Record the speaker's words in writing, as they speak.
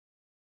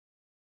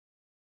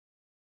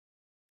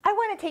I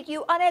want to take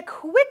you on a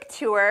quick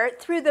tour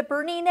through the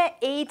Bernina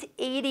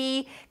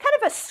 880, kind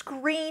of a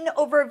screen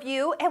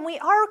overview, and we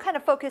are kind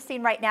of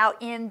focusing right now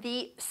in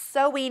the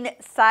sewing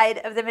side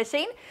of the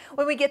machine.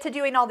 When we get to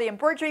doing all the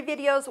embroidery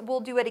videos,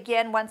 we'll do it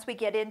again once we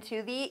get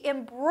into the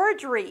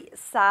embroidery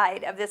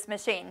side of this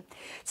machine.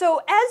 So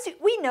as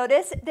we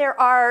notice, there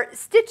are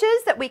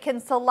stitches that we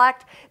can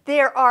select.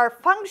 There are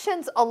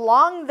functions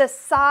along the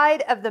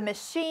side of the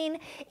machine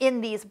in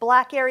these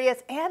black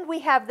areas, and we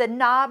have the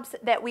knobs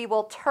that we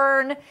will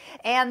turn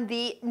and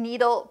the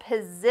needle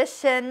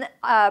position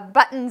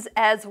buttons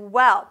as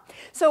well.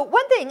 So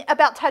one thing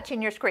about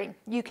touching your screen,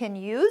 you can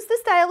use the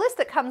stylus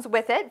that comes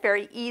with it.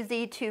 Very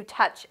easy to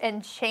touch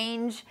and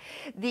change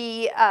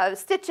the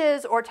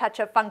stitches or touch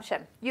a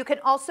function. You can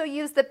also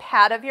use the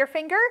pad of your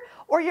finger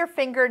or your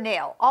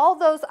fingernail. All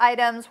those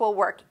items will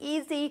work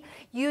easy.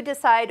 You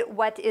decide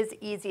what is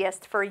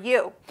easiest for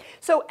you.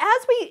 So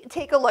as we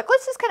take a look,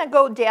 let's just kind of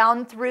go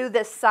down through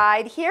this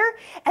side here,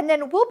 and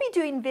then we'll be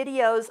doing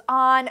videos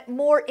on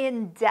more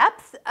in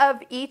depth of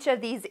each of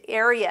these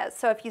areas.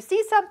 So if you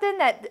see something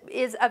that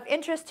is of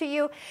interest to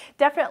you,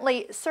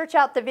 definitely search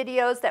out the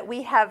videos that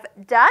we have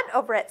done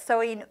over at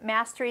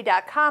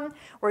sewingmastery.com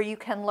where you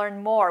can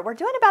learn more. We're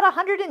doing about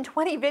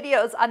 120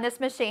 videos on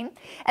this machine,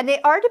 and they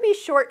are to be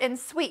short and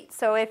sweet.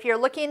 So if you're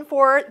looking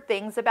for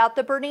things about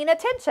the Bernina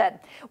tension,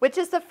 which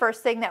is the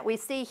first thing that we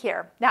see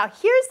here. Now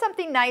here's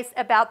something nice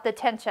about the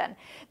tension.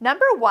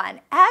 Number one,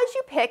 as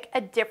you pick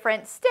a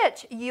different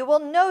stitch, you will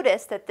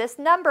notice that this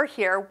number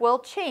here will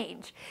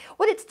change.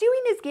 What it's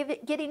doing is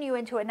getting you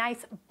into a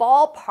nice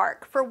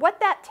ballpark for what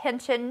that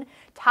tension,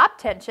 top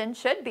tension,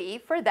 should be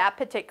for that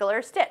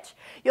particular stitch.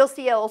 You'll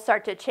see it will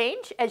start to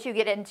change as you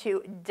get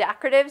into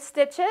decorative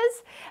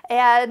stitches,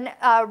 and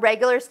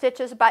regular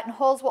stitches.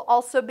 Buttonholes will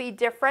also be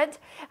different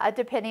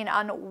depending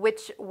on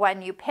which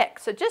one you pick.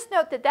 So just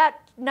note that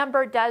that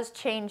number does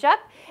change up,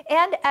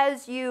 and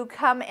as you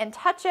come and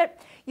touch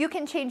it, you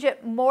can change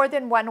it more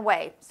than one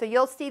way. So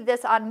you'll see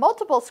this on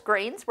multiple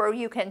screens where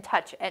you can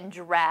touch and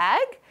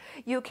drag,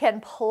 you can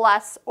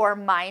plus or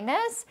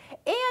minus,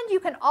 and you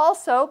can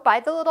also, by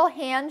the little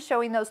hand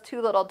showing those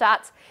two little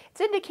dots,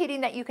 it's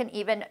indicating that you can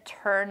even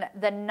turn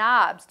the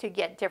knobs to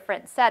get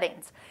different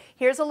settings.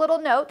 Here's a little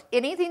note,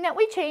 anything that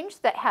we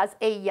change that has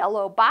a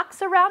yellow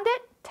box around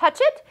it, touch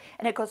it,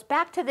 and it goes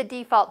back to the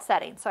default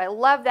setting. So I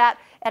love that,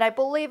 and I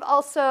believe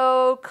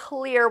also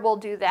clear will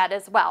do that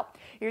as well.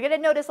 You're going to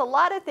notice a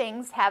lot of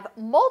things have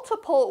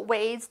multiple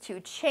ways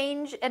to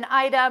change an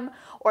item,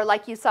 or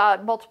like you saw,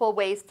 multiple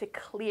ways to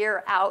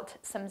clear out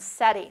some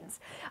settings.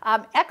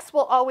 X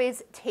will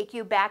always take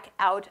you back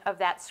out of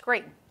that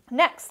screen.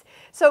 Next,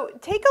 so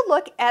take a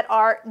look at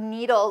our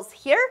needles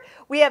here.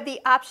 We have the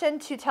option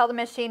to tell the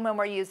machine when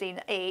we're using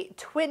a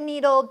twin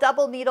needle,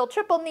 double needle,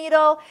 triple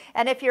needle,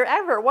 and if you're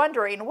ever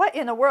wondering what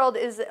in the world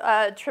is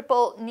a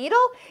triple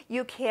needle,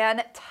 you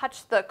can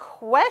touch the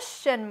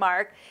question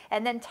mark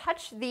and then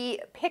touch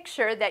the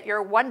picture that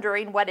you're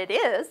wondering what it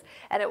is,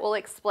 and it will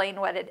explain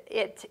what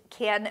it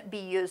can be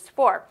used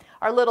for.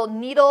 Our little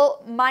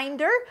needle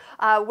minder,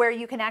 where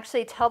you can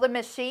actually tell the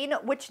machine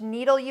which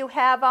needle you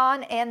have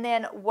on and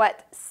then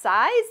what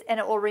size, and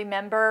it will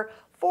remember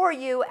for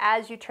you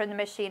as you turn the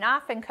machine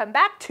off and come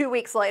back 2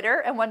 weeks later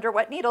and wonder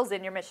what needle's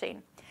in your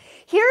machine.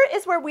 Here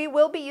is where we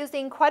will be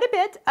using quite a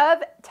bit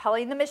of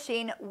telling the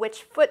machine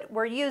which foot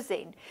we're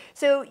using.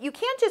 So you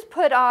can't just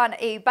put on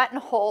a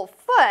buttonhole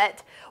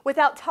foot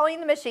without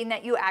telling the machine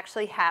that you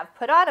actually have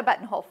put on a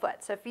buttonhole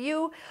foot. So if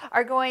you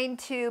are going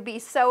to be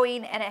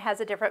sewing and it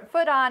has a different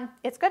foot on,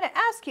 it's going to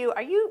ask you,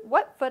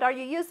 what foot are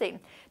you using?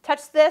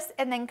 Touch this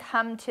and then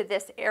come to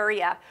this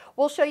area.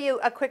 We'll show you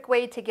a quick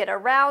way to get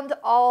around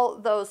all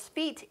those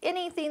feet.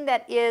 Anything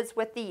that is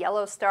with the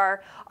yellow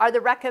star are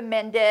the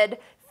recommended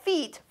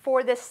feet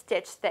for the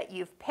stitch that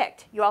you've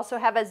picked. You also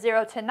have a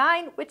 0 to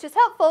 9, which is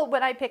helpful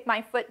when I pick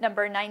my foot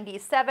number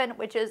 97,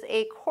 which is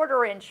a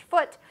 1/4 inch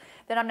foot.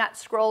 Then I'm not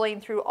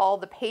scrolling through all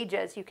the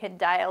pages. You can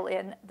dial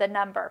in the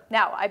number.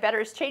 Now, I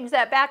better change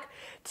that back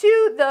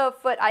to the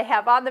foot I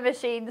have on the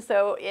machine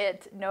so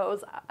it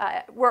knows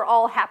we're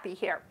all happy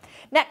here.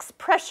 Next,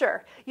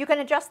 pressure. You can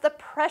adjust the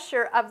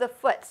pressure of the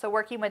foot. So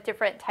working with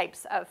different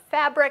types of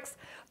fabrics,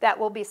 that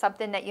will be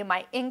something that you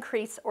might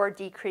increase or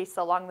decrease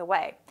along the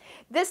way.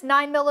 This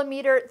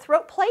 9mm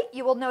throat plate,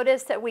 you will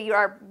notice that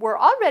we're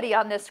already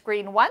on this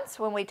screen once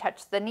when we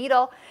touch the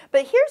needle,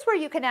 but here's where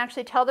you can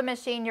actually tell the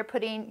machine you're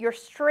putting your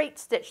straight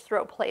stitch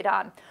throat plate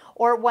on,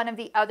 or one of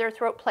the other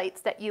throat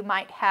plates that you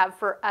might have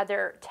for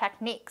other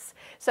techniques.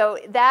 So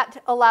that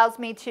allows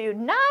me to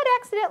not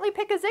accidentally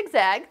pick a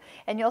zigzag,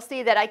 and you'll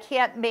see that I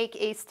can't make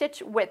a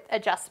stitch width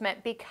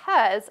adjustment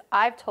because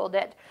I've told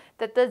it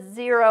that the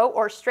 0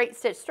 or straight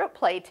stitch throat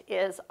plate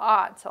is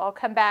on. So I'll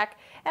come back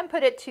and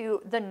put it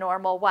to the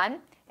normal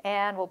one,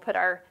 and we'll put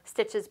our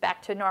stitches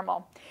back to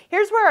normal.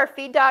 Here's where our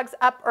feed dogs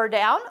up or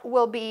down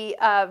will be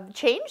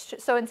changed.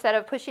 So instead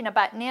of pushing a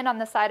button in on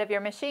the side of your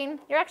machine,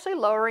 you're actually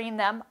lowering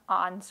them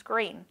on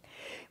screen.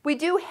 We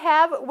do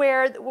have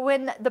where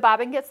when the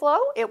bobbin gets low,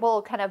 it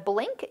will kind of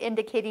blink,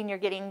 indicating you're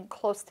getting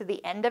close to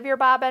the end of your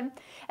bobbin,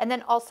 and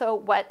then also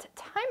what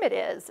time it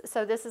is.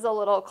 So this is a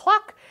little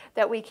clock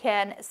that we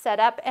can set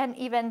up, and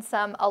even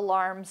some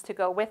alarms to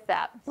go with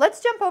that.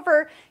 Let's jump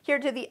over here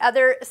to the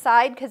other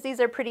side because these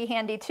are pretty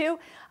handy too.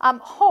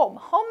 Home.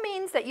 Home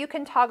means that you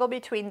can toggle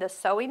between the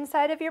sewing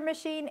side of your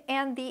machine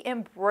and the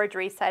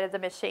embroidery side of the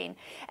machine.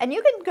 And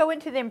you can go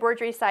into the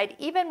embroidery side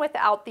even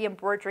without the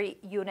embroidery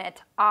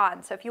unit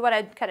on. So if you want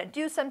to kind of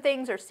do some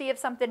things or see if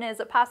something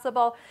is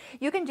possible,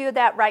 you can do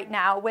that right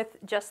now with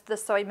just the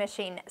sewing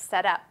machine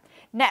set up.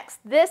 Next,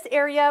 this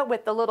area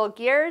with the little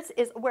gears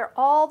is where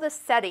all the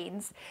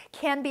settings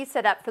can be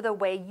set up for the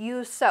way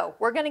you sew.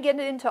 We're going to get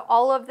into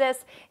all of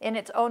this in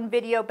its own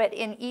video, but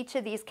in each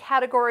of these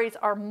categories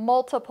are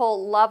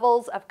multiple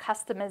levels of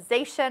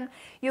customization.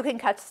 You can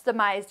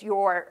customize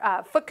your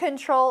foot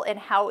control and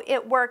how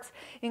it works.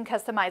 You can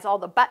customize all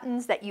the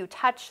buttons that you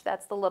touch.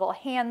 That's the little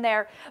hand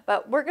there,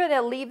 but we're going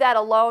to leave that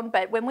alone.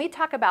 But when we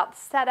talk about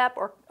setup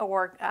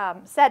or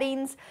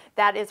settings,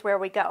 that is where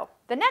we go.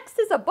 The next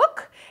is a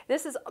book.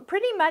 This is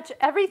pretty much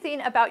everything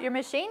about your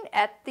machine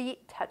at the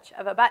touch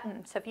of a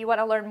button. So if you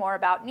want to learn more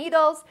about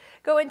needles,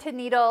 go into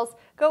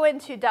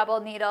double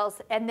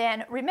needles, and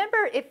then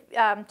remember if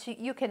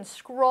you can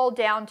scroll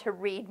down to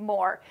read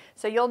more.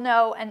 So you'll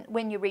know and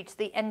when you reach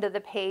the end of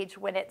the page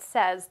when it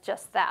says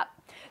just that.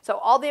 So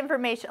all the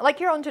information,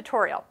 like your own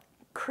tutorial.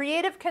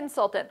 Creative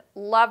consultant,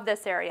 love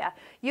this area.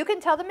 You can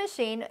tell the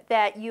machine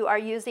that you are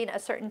using a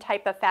certain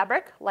type of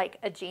fabric, like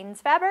a jeans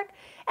fabric,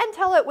 and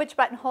tell it which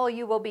buttonhole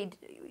you'll be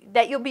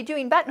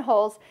doing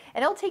buttonholes,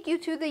 and it'll take you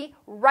to the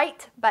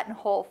right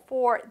buttonhole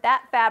for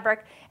that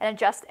fabric and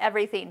adjust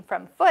everything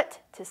from foot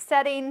to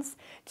settings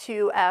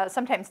to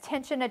sometimes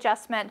tension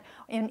adjustment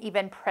and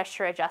even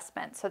pressure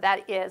adjustment. So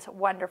that is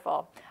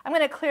wonderful. I'm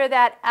going to clear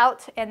that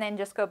out and then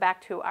just go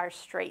back to our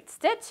straight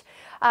stitch.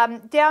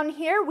 Down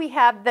here we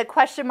have the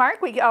question mark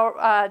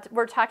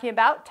we're talking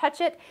about.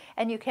 Touch it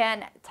and you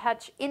can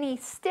touch any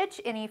stitch,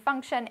 any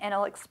function, and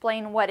it'll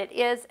explain what it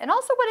is and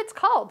also what it's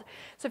called.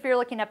 So if you're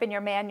looking up in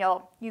your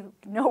manual, you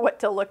know what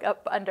to look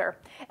up under.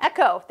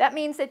 Echo, that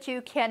means that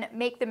you can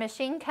make the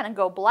machine kind of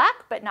go black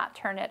but not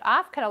turn it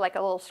off, kind of like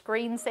a little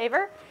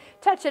screensaver.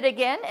 Touch it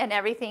again and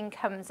everything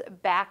comes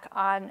back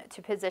on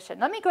to position.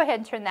 Let me go ahead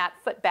and turn that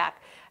foot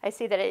back. I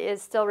see that it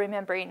is still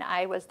remembering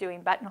I was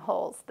doing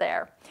buttonholes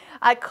there.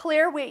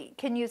 Clear, we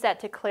can use that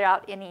to clear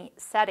out any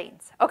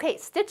settings. Okay,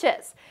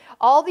 stitches.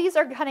 All these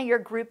are kind of your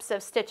groups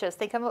of stitches.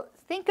 Think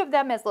of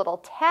them as little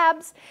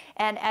tabs,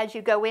 and as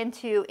you go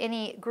into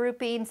any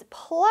groupings,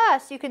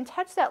 plus you can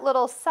touch that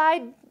little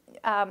side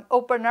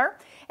opener,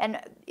 and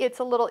it's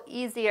a little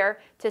easier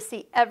to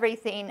see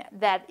everything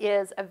that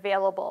is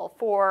available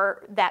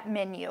for that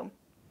menu.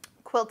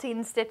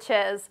 Quilting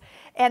stitches,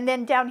 and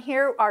then down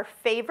here are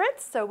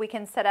favorites, so we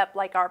can set up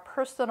like our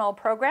personal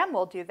program.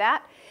 We'll do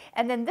that.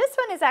 And then this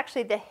one is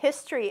actually the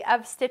history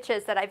of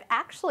stitches that I've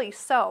actually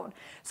sewn.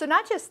 So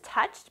not just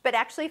touched, but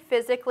actually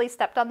physically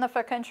stepped on the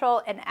foot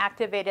control and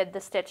activated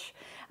the stitch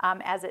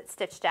as it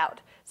stitched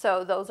out.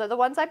 So those are the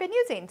ones I've been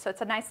using. So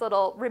it's a nice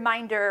little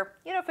reminder,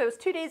 you know, if it was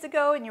 2 days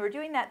ago and you were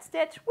doing that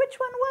stitch, which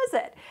one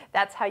was it?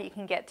 That's how you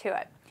can get to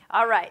it.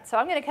 All right, so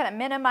I'm going to kind of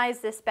minimize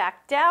this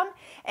back down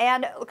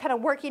and kind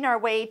of working our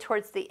way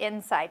towards the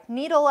inside.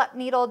 Needle up,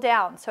 needle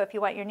down. So if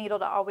you want your needle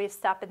to always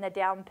stop in the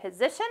down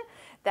position,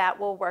 that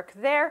will work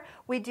there.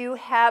 We do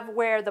have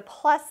where the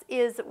plus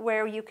is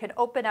where you can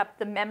open up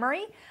the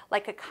memory,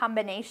 like a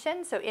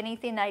combination. So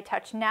anything I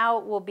touch now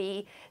will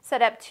be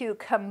set up to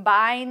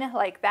combine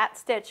like that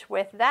stitch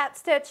with that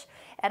stitch,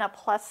 and a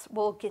plus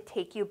will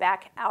take you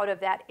back out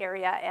of that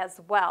area as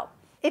well.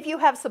 If you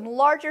have some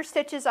larger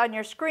stitches on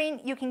your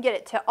screen, you can get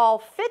it to all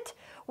fit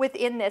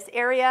within this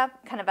area,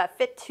 kind of a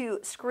fit to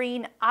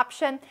screen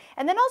option,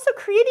 and then also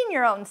creating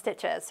your own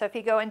stitches. So if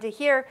you go into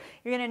here,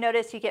 you're going to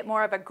notice you get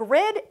more of a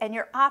grid and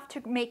you're off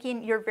to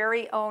making your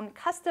very own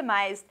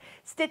customized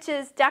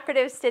stitches,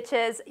 decorative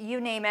stitches, you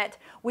name it.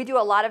 We do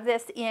a lot of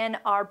this in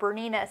our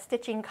Bernina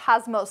Stitching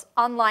Cosmos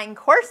online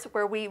course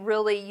where we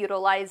really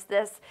utilize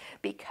this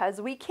because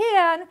we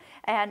can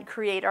and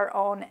create our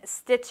own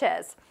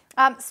stitches.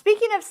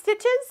 Speaking of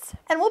stitches,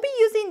 and we'll be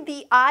using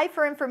the eye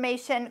for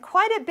information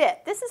quite a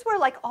bit. This is where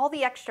like all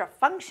the extra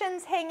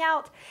functions hang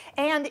out,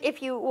 and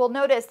if you will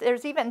notice,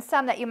 there's even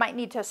some that you might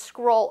need to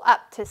scroll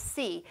up to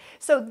see.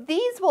 So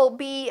these will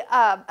be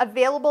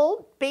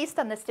available based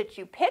on the stitch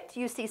you picked.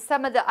 You see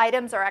some of the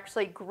items are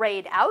actually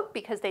grayed out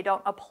because they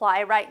don't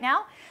apply right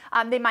now.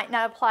 They might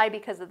not apply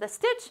because of the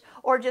stitch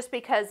or just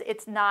because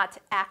it's not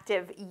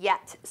active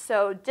yet.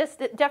 So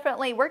just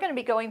definitely, we're going to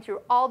be going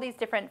through all these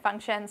different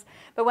functions,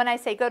 but when I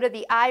say go to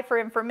the eye for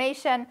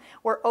information,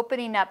 we're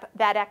opening up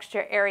that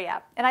extra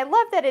area. And I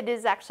love that it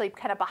is actually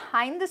kind of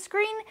behind the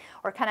screen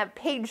or kind of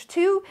page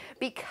 2,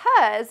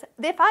 because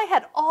if I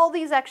had all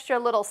these extra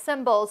little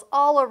symbols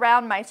all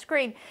around my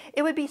screen,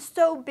 it would be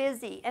so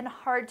busy and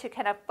hard to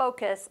kind of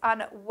focus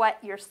on what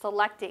you're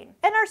selecting.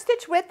 And our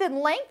stitch width and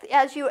length,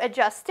 as you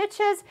adjust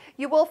stitches,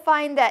 you will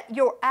find that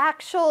your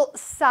actual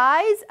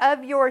size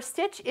of your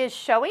stitch is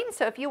showing.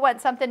 So if you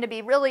want something to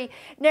be really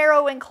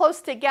narrow and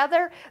close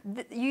together,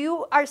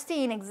 you are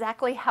seeing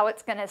exactly how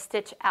it's going to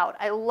stitch out.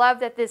 I love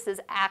that this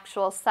is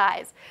actual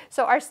size.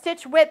 So our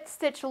stitch width,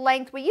 stitch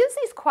length, we use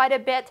these quite a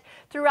bit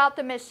throughout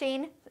the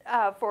machine.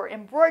 For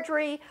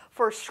embroidery,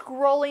 for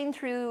scrolling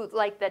through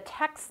like the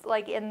text,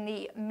 like in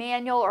the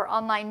manual or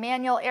online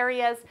manual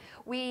areas,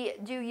 we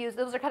do use,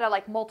 those are kind of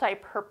like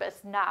multi-purpose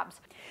knobs.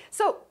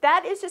 So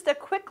that is just a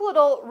quick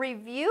little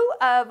review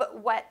of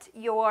what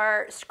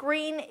your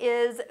screen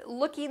is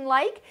looking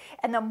like.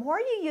 And the more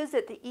you use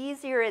it, the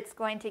easier it's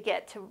going to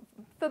get to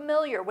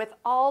familiar with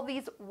all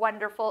these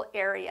wonderful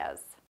areas.